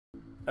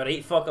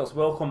Alright fuckers,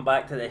 welcome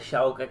back to the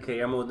Schalke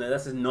career mode. Now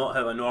this is not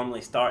how I normally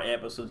start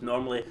episodes.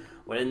 Normally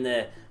we're in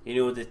the,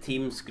 the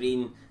team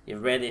screen, you're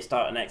ready to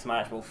start the next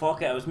match. Well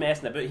fuck it, I was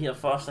messing about here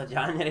 1st of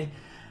January.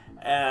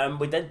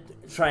 We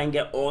did try and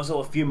get Ozil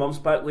a few months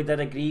back. We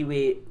did agree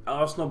with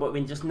Arsenal, but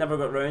we just never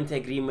got round to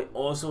agreeing with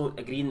Ozil,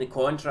 agreeing the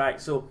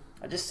contract. So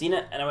I just seen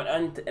it and I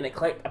went in and it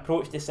clicked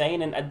approach to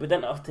sign, and we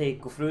didn't have to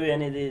go through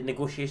any of the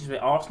negotiations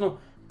with Arsenal.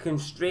 Came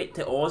straight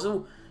to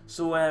Ozil.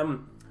 So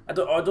I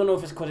don't know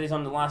if it's because he's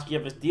on the last year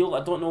of his deal.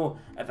 I don't know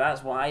if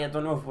that's why. I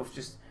don't know if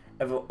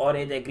we've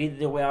already agreed to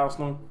deal with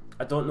Arsenal.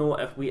 I don't know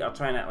if we are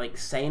trying to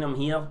sign him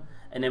here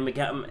and then we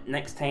get him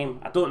next time.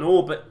 I don't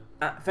know, but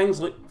things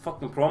look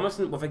fucking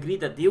promising. We've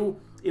agreed a deal.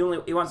 He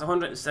wants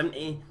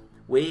 170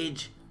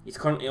 wage. He's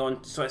currently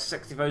on sort of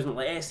 60,000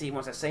 less. He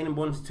wants a signing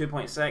bonus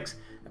 2.6.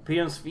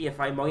 Appearance fee of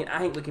 5 million. I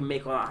think we can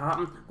make all that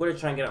happen. Going to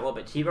try and get it a little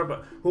bit cheaper,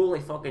 but holy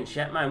fucking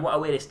shit, man! What a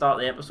way to start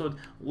the episode.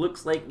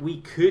 Looks like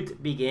we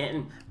could be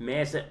getting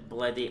Mesut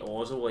bloody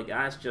Ozil.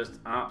 That's just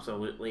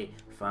absolutely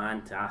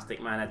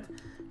fantastic, man. I'd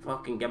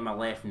fucking give my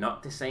left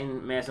nut to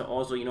sign Mesut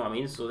Ozil. You know what I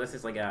mean? So this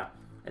is like a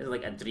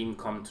dream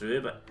come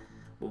true, but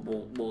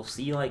we'll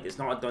see. It's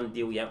not a done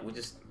deal yet. We're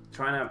just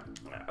I'm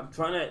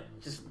trying to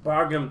just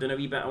bargain him down a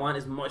wee bit. I want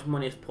as much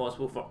money as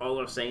possible for all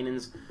our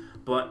signings,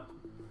 but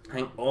I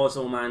think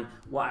Ozil, man,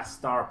 what a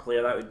star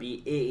player that would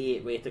be.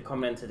 88 rated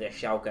coming into the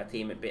Schalke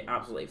team. It'd be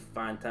absolutely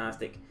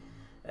fantastic.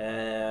 You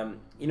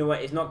know what?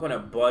 He's not going to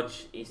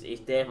budge. He's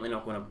definitely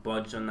not going to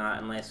budge on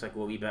that unless I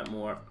go a wee bit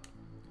more.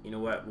 You know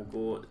what? We'll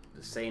go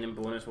the signing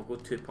bonus. We'll go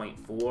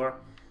 2.4,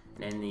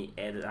 and then the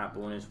edit that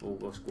bonus. We'll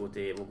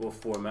go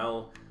 4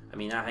 mil. I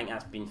mean, I think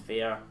that's been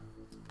fair.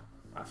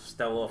 I've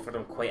still offered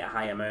him quite a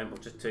high amount.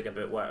 We've just took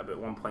about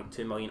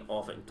 1.2 million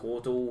off it in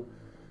total.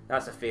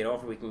 That's a fair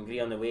offer. We can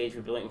agree on the wage.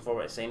 We'll be looking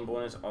forward to sign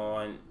bonus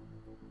on.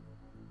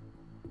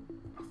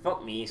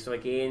 Fuck me. So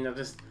again, I'm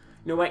just,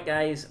 you know what,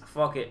 guys?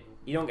 Fuck it.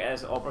 You don't get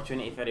this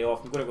opportunity very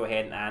often. I'm going to go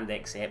ahead and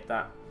accept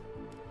that.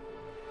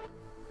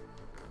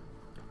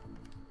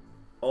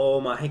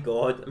 Oh my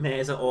god,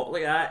 Mesut Ozil!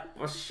 Look at that.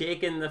 We're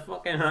shaking the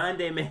fucking hand,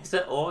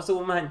 Mesut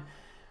Ozil, man.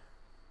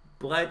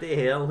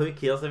 Bloody hell, who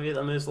cares about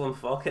the Muslim?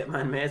 Fuck it,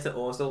 man. Mesut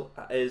Ozil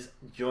is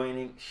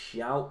joining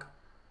Schalke.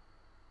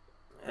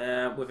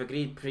 We've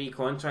agreed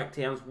pre-contract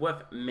terms with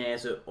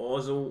Mesut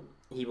Ozil.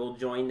 He will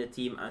join the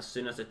team as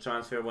soon as the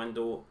transfer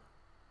window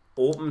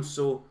opens.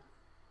 So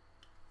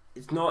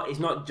it's not.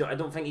 I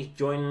don't think he's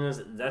joining us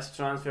this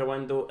transfer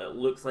window. It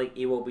looks like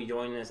he will be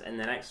joining us in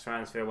the next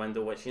transfer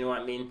window, which, you know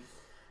what I mean.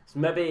 It's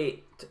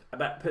maybe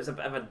puts a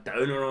bit of a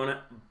downer on it.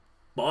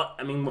 But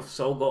I mean, we've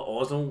still got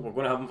Ozil. We're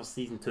going to have him for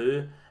season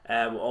 2.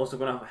 We're also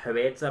going to have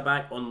Huedza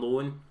back on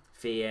loan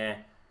for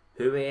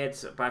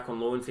back on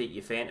loan for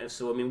Juventus.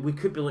 So I mean, we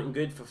could be looking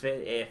good for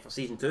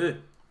season 2.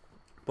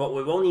 But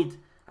we will need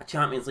a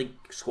Champions League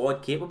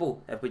squad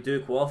capable if we do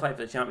qualify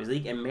for the Champions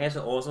League. And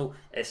Mesut Ozil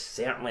is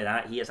certainly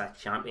that. He is a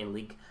Champions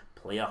League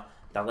player.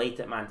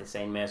 Delighted, man, to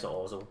sign Mesut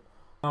Ozil.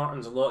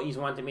 Martin's a lot. He's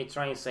wanted me to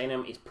try and sign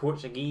him. He's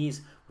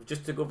Portuguese. We've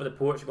just took over the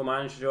Portugal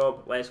manager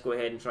job. Let's go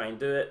ahead and try and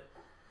do it.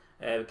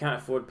 We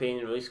can't afford paying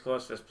the release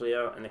costs for this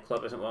player, and the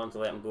club isn't willing to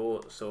let him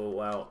go. So,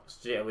 well,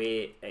 straight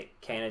away, it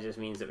kind of just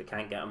means that we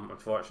can't get him,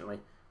 unfortunately,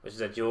 which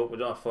is a joke. We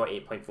don't have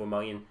 48.4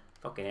 million.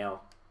 Fucking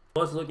hell.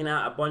 Also looking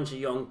at a bunch of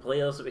young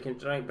players that we can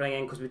try and bring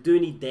in, because we do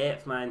need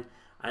depth, man.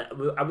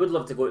 I would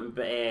love to go out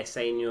and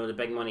sign, the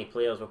big money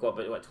players. We've got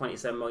about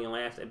 27 million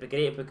left. It'd be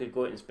great if we could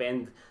go out and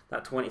spend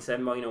that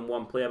 27 million on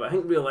one player, but I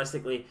think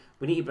realistically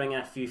we need to bring in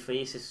a few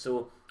faces.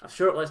 So I've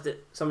shortlisted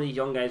some of these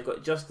young guys. We've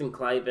got Justin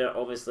Kluivert,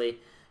 obviously,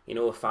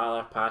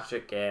 Fowler,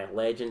 Patrick,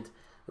 legend.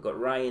 We've got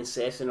Ryan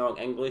Sessegnon,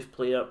 English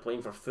player,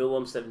 playing for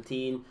Fulham,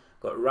 17. We've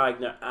got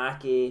Ragnar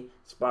Ake,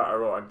 Sparta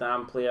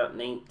Rotterdam player,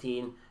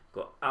 19. We've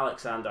got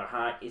Alexander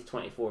Hack, he's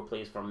 24,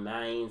 plays for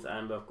Mainz.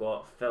 And we've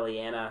got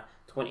Filiena,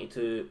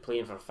 22,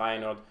 playing for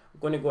Feyenoord. I'm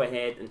going to go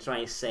ahead and try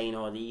and sign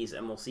all these,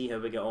 and we'll see how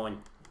we get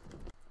on.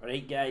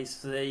 Alright guys,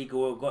 so there you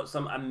go. We've got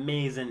some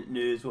amazing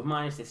news. We've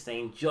managed to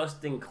sign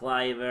Justin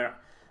Kluivert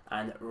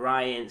and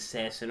Ryan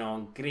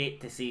Sessegnon. Great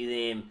to see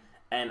them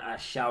in a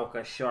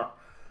Schalke shirt.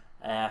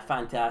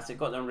 Fantastic.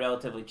 Got them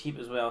relatively cheap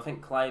as well. I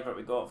think Kluivert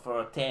we got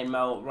for 10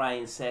 mil.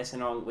 Ryan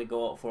Sessegnon we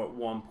got for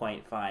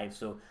 1.5.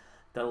 So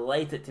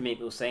delighted to make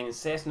those signings.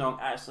 Sessegnon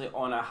actually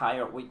on a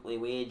higher weekly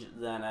wage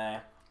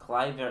than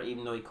Kluivert,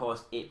 even though he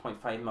cost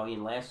 8.5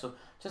 million less. So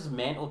just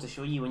mental to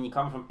show you when you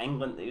come from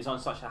England that he was on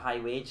such a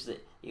high wage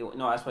that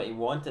that's what he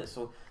wanted.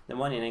 So the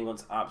money in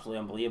England's absolutely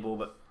unbelievable.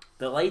 But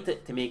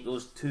delighted to make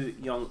those two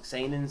young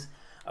signings.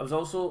 I was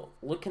also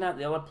looking at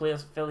the other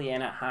players,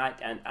 Filiena, Hack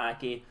and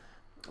Ake.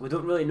 We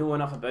don't really know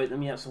enough about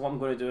them yet, so what I'm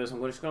going to do is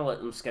I'm just going to let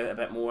them scout a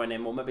bit more, and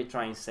then we'll maybe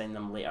try and sign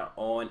them later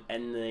on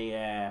in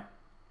the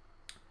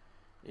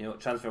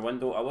transfer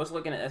window. I was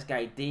looking at this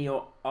guy,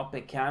 Dio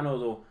Upamecano,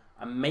 though.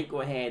 I might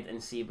go ahead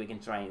and see if we can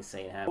try and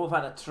sign him. We've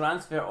had a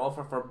transfer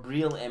offer for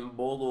Breel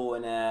Embolo,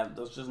 and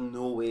there's just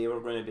no way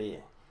we're going to be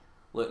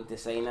looking to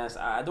sign this.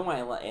 I don't want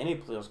to let any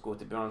players go,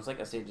 to be honest.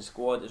 Like I said, the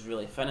squad is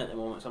really thin at the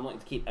moment, so I'm looking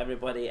to keep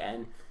everybody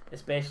in,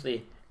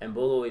 especially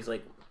Embolo. He's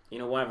like you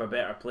know, one of our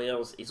better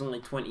players. He's only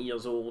 20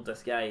 years old.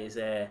 This guy is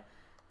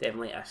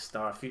definitely a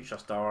star, future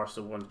star.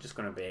 So we're just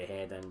going to be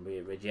ahead and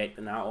we're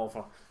rejecting that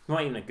offer.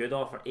 Not even a good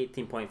offer.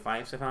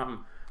 18.5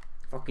 Southampton.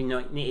 Fucking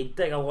need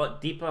to dig a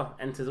lot deeper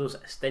into those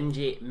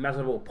stingy,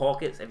 miserable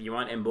pockets if you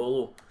want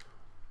Embolo.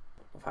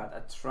 We've had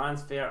a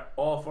transfer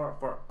offer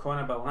for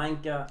Conor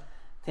Balotelli,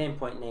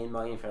 10.9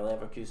 million for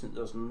Leverkusen.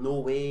 There's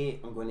no way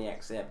I'm going to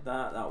accept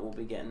that. That will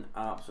be getting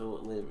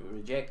absolutely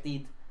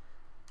rejected.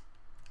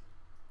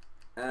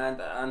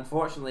 And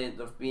unfortunately,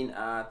 there's been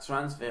a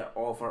transfer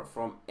offer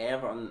from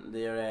Everton.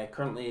 They're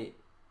currently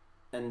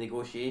in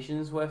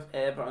negotiations with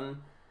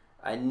Everton.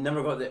 I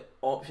never got the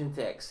option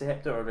to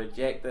accept it or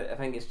reject it. I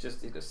think it's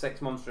just he's got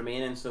 6 months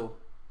remaining, so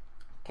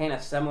kind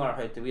of similar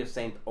how to we have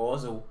signed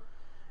Ozil.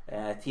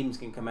 Teams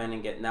can come in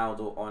and get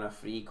Naldo on a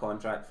free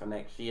contract for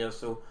next year,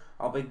 so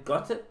I'll be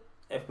gutted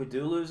if we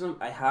do lose him.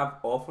 I have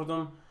offered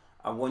him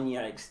a 1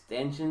 year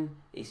extension.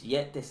 He's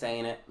yet to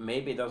sign it.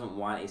 Maybe he doesn't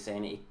want to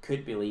sign it. He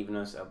could be leaving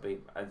us.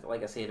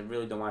 Like I said, I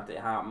really don't want it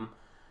to happen,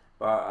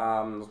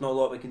 but there's not a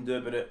lot we can do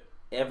about it.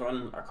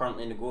 Everton are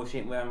currently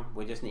negotiating with him.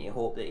 We just need to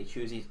hope that he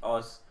chooses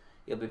us.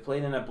 He'll be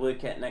playing in a blue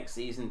kit next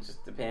season.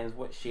 Just depends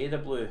what shade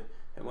of blue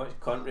and which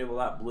country will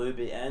that blue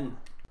be in.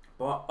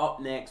 But up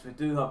next, we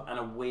do have an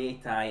away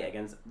tie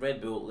against Red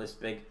Bull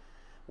Leipzig.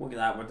 Look at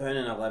that, we're down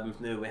in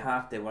 11th now. We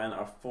have to win.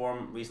 Our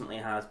form recently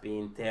has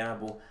been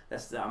terrible.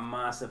 This is a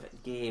massive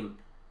game,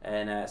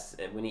 and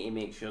we need to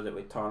make sure that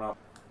we turn up.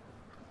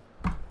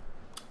 It's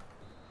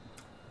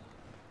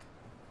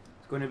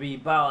going to be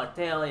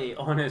Balotelli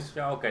on his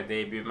Schalke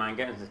debut, man,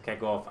 getting his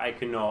kick off. I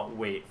cannot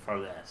wait for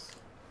this.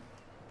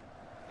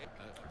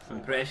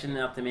 Impression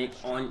there to make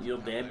on your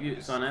debut,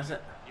 son, is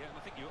it? Yeah, I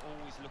think you're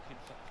always looking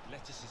for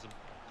athleticism.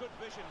 Good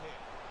vision here.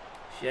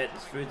 Shit,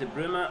 it's through to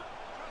Bruma.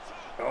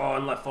 Oh,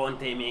 and LAFONT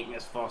making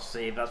his first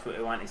save. That's what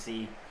we want to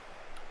see.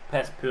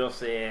 Piss poor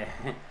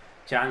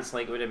chance,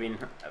 like, would have been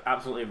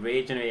absolutely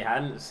raging if he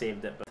hadn't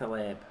saved it. But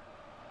Taleb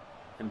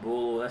and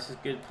Bolo, this is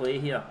good play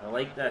here. I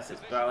like this.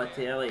 It's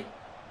Balotelli.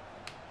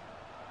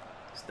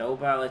 Still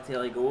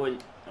Balotelli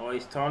going. Oh,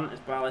 his turn. It's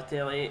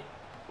Balotelli.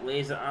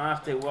 Lays it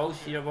after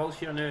Wilshere.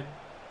 Wilshere now.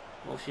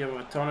 Wilshere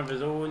with a turn of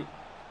his own.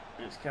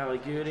 It's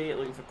Caliguri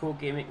looking for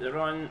Koke, make the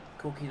run.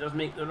 Koke does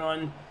make the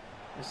run.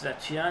 This is a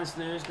chance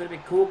now. It's going to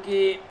be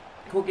Koke.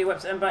 Koke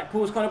whips it in back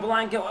post. Conor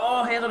Balotelli.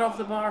 Oh, header off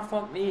the bar.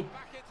 Fuck me.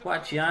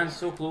 What a chance.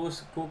 So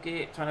close.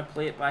 Koke trying to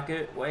play it back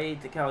out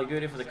wide to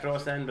Caliguri for the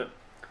cross in, but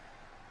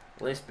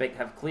Leipzig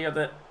have cleared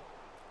it.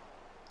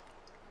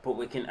 But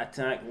we can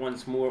attack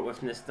once more with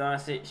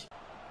Nastasic.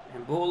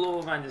 And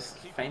Bolo, man, just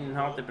finding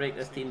hard to break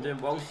this team down.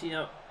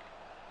 Wilshere.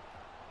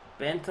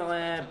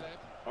 Bentaleb.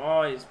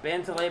 Oh, it's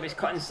Bentaleb, he's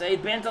cut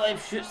inside. Bentaleb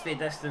shoots the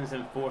distance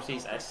and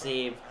forces a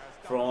save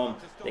from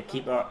the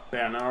keeper,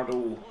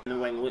 Bernardo. In the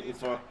wing, looking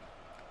for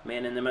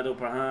men in the middle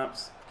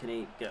perhaps. Can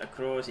he get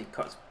across? He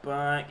cuts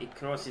back, he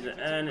crosses it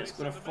in. It's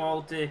going to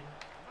fall to...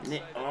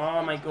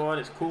 Oh my god,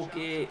 it's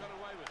Koke.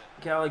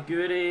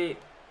 Caliguri.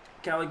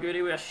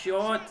 Caliguri with a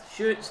shot.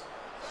 Shoots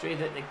straight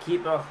at the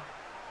keeper.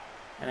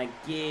 And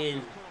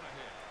again,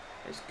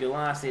 it's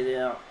Gulassi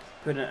there.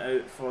 Putting it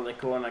out for the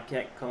corner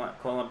kick. Conor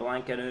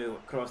Balotelli now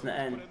crossing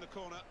it in.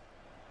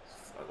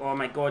 Oh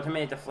my god, how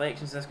many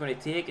deflections is this going to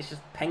take? It's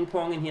just ping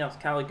pong in here. It's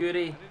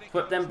Caliguri.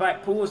 Whipped in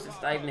back post. It's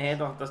diving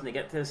header. Doesn't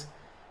get to his.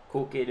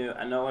 Koke now.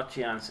 Another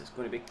chance. It's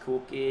going to be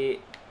Koke.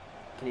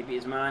 Can he beat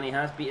his man? He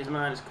has beat his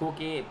man. It's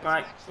Koke.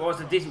 Back. Oh, it's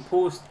a decent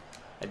post.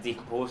 A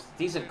decent post.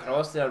 Decent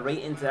cross there right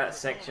into that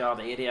 6-yard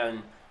area,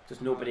 and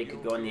just nobody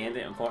could go on the end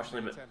of it,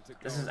 unfortunately.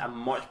 But this is a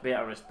much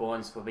better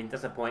response. We've been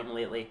disappointing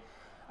lately.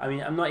 I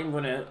mean, I'm not even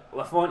going to...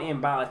 LAFONT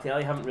and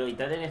Balotelli haven't really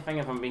did anything,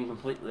 if I'm being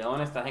completely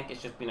honest. I think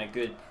it's just been a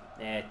good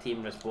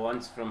team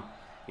response from,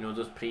 you know,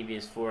 those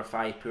previous 4 or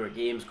 5 poor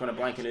games. Conor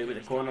Balotelli now with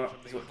the corner.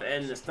 He's got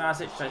it in. The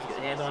Stasic tries to get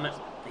the head on it.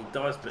 He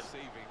does, but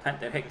can't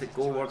direct it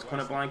goalwards.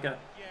 Conor Balotelli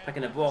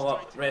picking the ball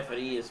up.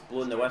 Referee is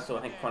blowing the whistle.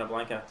 I think Conor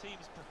Balotelli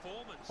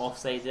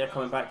offside there,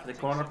 coming back for the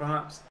corner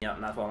perhaps. Yeah,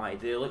 and that's what I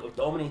like to do. Look, we've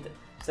dominated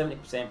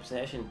 70%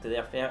 possession to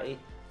their 30.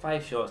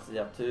 5 shots to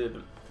their 2,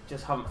 but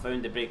just haven't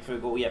found the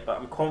breakthrough goal yet. But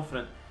I'm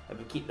confident if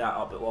we keep that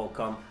up, it will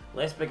come.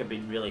 Leipzig have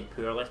been really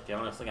poor, let's be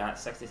honest. Look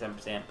at that,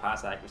 67%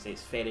 pass accuracy.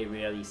 It's very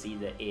rare you see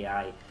the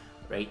AI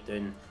right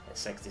down at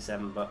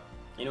 67, but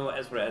you know, it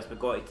is what it is. We've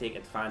got to take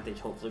advantage.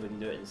 Hopefully we can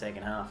do it in the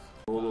second half.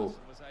 Bolo.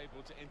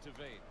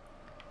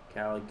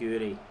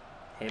 Caliguri.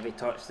 Heavy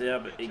touch there,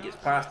 but he gets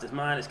past his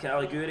man. It's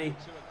Caliguri.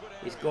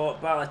 He's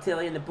got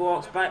Balotelli in the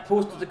box. Back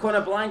post to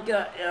Conor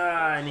Balotelli.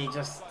 And he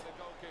just...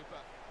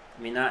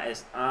 I mean, that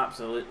is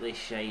absolutely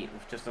shite.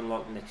 We've just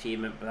unlocked an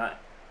achievement, but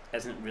that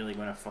isn't really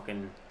going to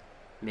fucking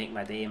make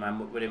my day, man.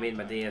 What would have made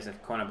my day is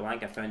if Conor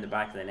Balotelli found the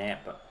back of the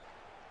net, but...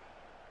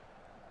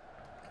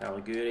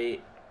 Caliguri.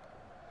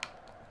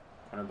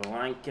 Conor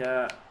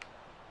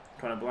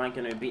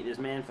Balotelli now beating his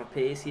men for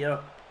pace here.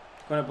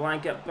 Conor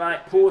Balotelli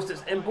back post,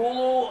 it's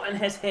Embolo, and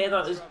his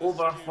header is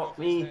over. Fuck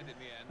me.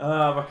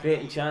 We're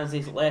creating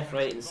chances left,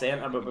 right and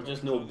centre, but we're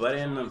just no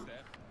burying them.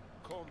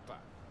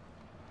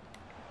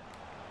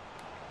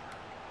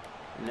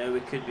 Now we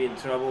could be in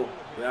trouble.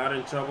 We are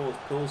in trouble. It's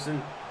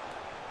Poulsen.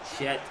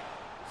 Shit.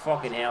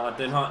 Fucking hell, I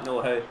do not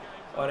know how.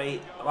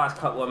 Alright, last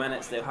couple of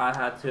minutes they've had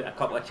a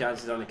couple of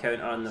chances on the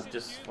counter and they've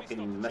just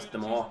fucking missed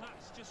them all.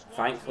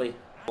 Thankfully,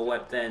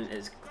 whipped in,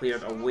 it's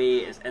cleared away,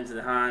 it's into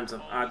the hands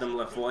of Adam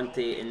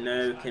LaFonte, and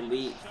now can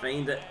we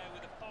find it?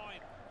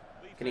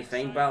 Can he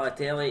find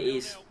Balotelli?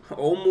 He's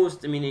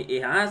almost, I mean he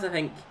has, I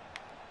think.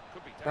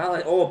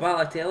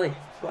 Balotelli.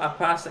 What a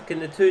pass. Can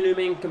the two new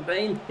men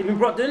combine? He's been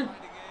brought down.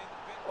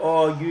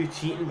 Oh, you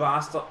cheating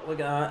bastard. Look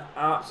at that.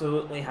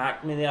 Absolutely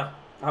hacked me there.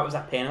 That was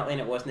a penalty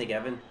and it wasn't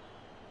given.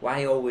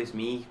 Why always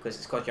me? Because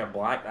it's because you're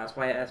black. That's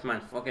why it is,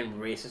 man. Fucking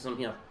racism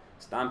here.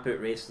 Stamp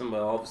out racism.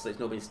 Well, obviously it's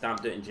not been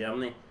stamped out in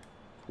Germany.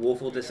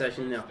 Woeful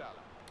decision there.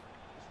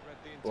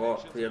 Ball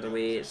cleared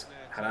away. It's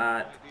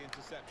Harat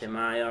to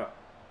Meyer.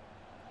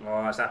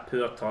 Oh, it's a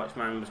poor touch,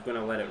 man. I was going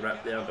to let it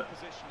rip there, but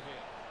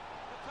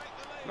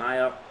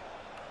Meyer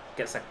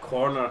gets a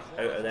corner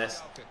out of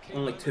this.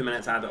 Only 2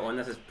 minutes added on.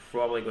 This is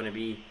probably going to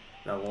be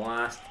the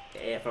last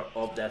effort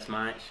of this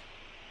match.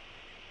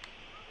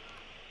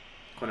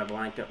 Corner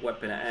blanket,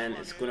 whipping it in.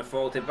 It's going to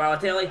fall to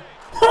Balotelli.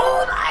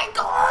 Oh my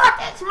god!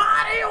 It's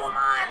Mario,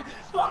 man!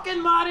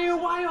 Fucking Mario,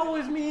 why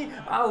always me?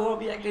 I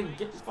love you. I could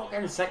get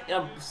fucking stuck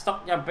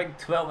your big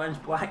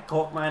 12-inch black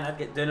cock, man. I'd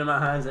get down on my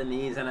hands and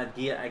knees and I'd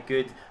get a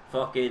good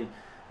fucking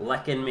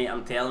licking, mate.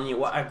 I'm telling you,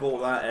 what a goal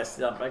that is.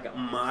 The big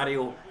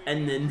Mario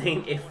in the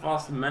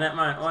 91st minute,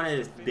 man, on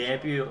his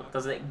debut.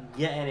 Does it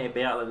get any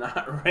better than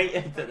that? Right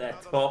into the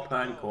top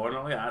hand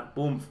corner. Look at that.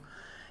 Boom.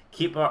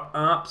 Keeper,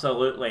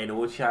 absolutely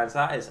no chance.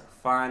 That is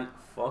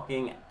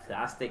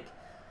fan-fucking-tastic.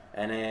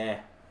 And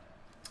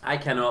I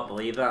cannot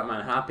believe that,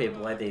 man. Happy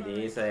bloody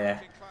days.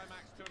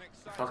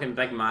 Fucking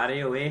big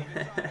Mario, eh?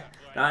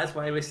 That's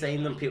why we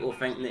signed him. People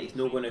thinking that he's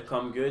not going to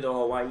come good.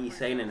 Oh, why are you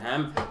signing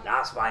him?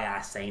 That's why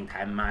I signed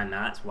him, man.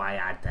 That's why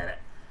I did it.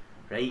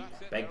 Right?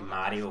 Big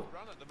Mario.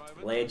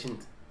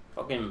 Legend.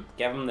 Fucking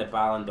give him the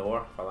Ballon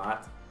d'Or for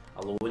that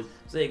alone.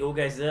 So there you go,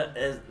 guys. That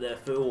is the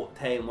full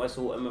time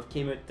whistle, and we've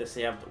came out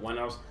deserved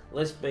winners.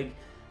 Leipzig,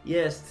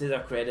 yes, to their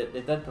credit, they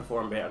did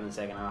perform better in the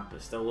second half,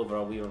 but still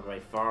overall we were by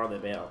far the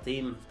better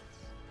team.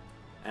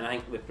 And I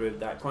think we proved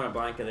that. Corner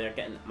Blanca there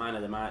getting man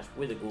of the match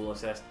with a goal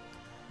assist.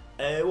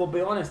 We'll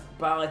be honest,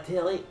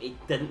 Balotelli, he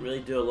didn't really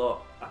do a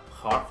lot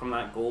apart from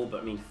that goal,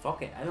 but I mean,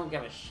 fuck it, I don't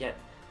give a shit.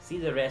 See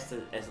the rest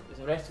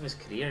of his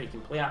career, he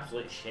can play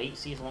absolute shite.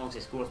 See, as long as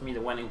he scores me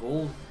the winning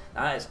goal,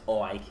 that is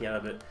all I care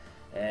about.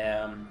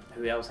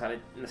 Who else had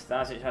it?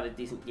 Nastasic had a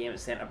decent game at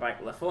centre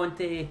back.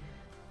 LaFonte,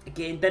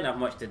 again, didn't have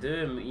much to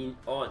do. I mean,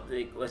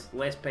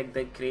 Leipzig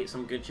did create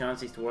some good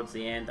chances towards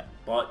the end,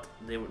 but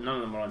none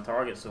of them were on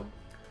target. So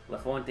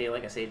LaFonte,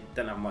 like I said,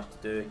 didn't have much to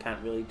do.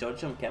 Can't really judge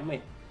him, can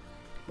we?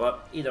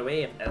 But either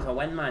way, it's a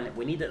win, man.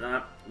 We needed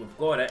that. We've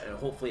got it. And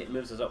hopefully, it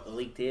moves us up the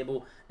league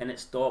table and it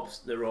stops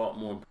the rot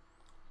more.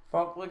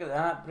 Fuck! Look at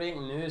that!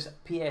 Breaking news: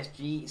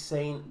 PSG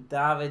signed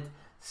David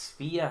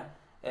Sphere.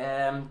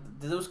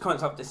 Do those cunts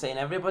have to sign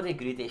everybody?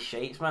 Greedy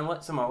shites, man.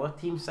 Let some other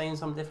team sign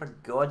somebody for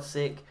God's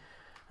sake.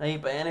 Right,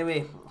 but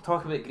anyway,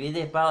 talk about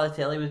greedy.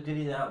 Balotelli was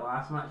greedy that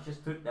last match.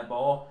 Just took the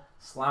ball,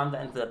 slammed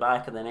it into the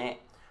back of the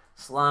net.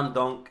 Slam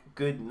dunk,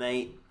 good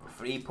night,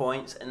 3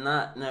 points, and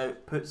that now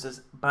puts us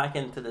back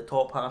into the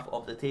top half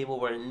of the table.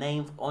 We're in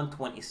 9th on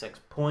 26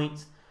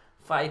 points,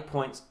 5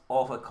 points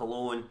off of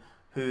Cologne,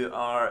 who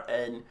are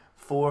in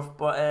 4th.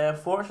 But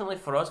fortunately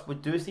for us, we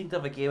do seem to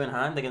have a game in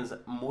hand against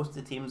most of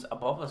the teams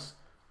above us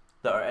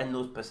that are in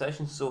those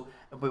positions. So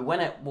if we win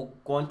it, we'll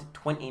go on to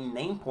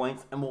 29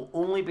 points and we'll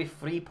only be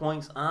 3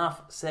 points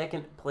off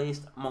second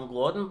placed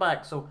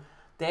Mönchengladbach. So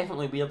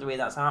definitely weird the way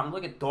that's happened.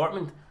 Look at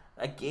Dortmund.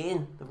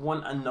 Again, they've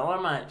won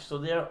another match, so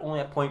they're only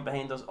a point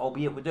behind us,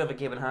 albeit we do have a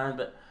game in hand.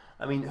 But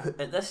I mean,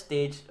 at this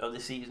stage of the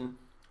season,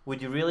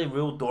 would you really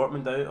rule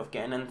Dortmund out of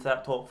getting into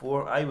that top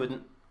 4? I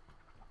wouldn't.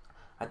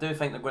 I do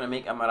think they're going to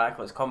make a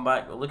miraculous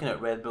comeback. We're looking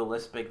at Red Bull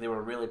Leipzig. They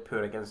were really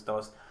poor against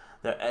us.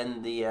 They're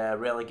in the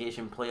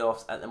relegation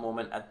playoffs at the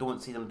moment. I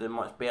don't see them doing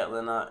much better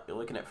than that. You're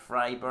looking at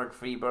Freiburg.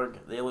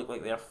 They look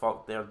like they're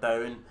fucked. They're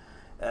down.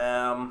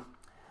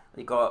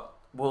 They got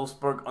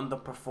Wolfsburg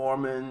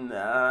underperforming.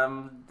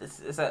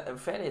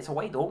 It's a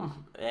wide open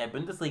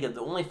Bundesliga.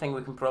 The only thing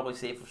we can probably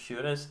say for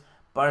sure is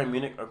Bayern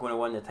Munich are going to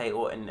win the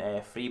title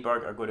and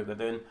Freiburg are going to go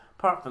down.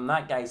 Apart from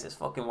that, guys, it's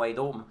fucking wide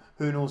open.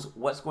 Who knows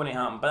what's going to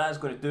happen? But that's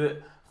going to do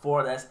it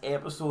for this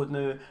episode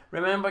now.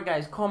 Remember,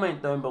 guys,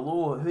 comment down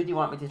below. Who do you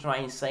want me to try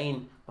and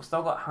sign? We've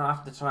still got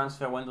half the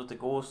transfer window to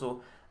go,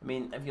 so I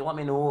mean, if you let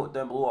me know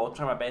down below, I'll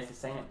try my best to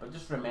sign it. But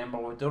just remember,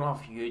 we don't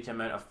have a huge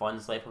amount of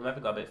funds left. We've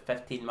maybe got about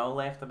 15 mil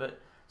left, about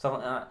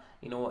something like that,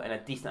 you know, and a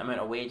decent amount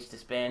of wage to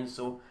spend.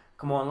 So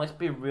come on, let's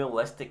be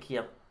realistic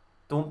here.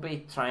 Don't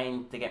be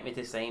trying to get me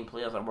to sign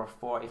players that are worth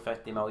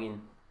 40-50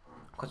 million,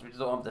 because we just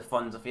don't have the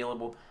funds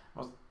available.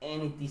 If there's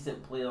any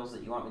decent players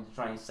that you want me to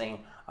try and sign,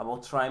 I will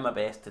try my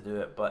best to do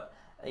it. But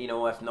you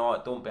know, if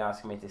not, don't be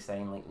asking me to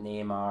sign like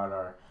Neymar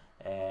or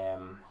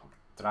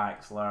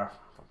Draxler,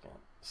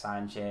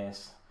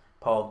 Sanchez,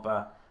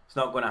 Pogba. It's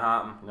not going to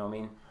happen, you know what I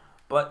mean?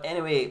 But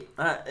anyway,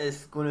 that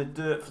is going to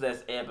do it for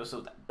this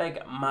episode. Big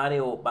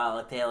Mario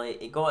Balotelli,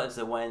 he got us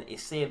the win, he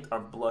saved our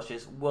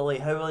blushes. How will he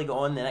get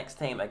on the next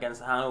time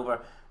against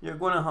Hanover? You're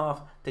going to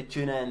have to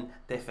tune in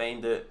to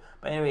find out.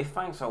 But anyway,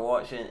 thanks for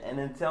watching,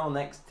 and until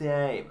next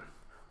time,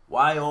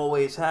 why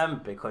always him?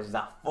 Because he's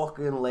a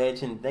fucking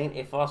legend.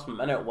 91st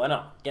minute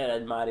winner. Get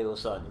in, Mario,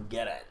 son.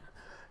 Get it.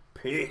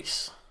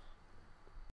 Peace.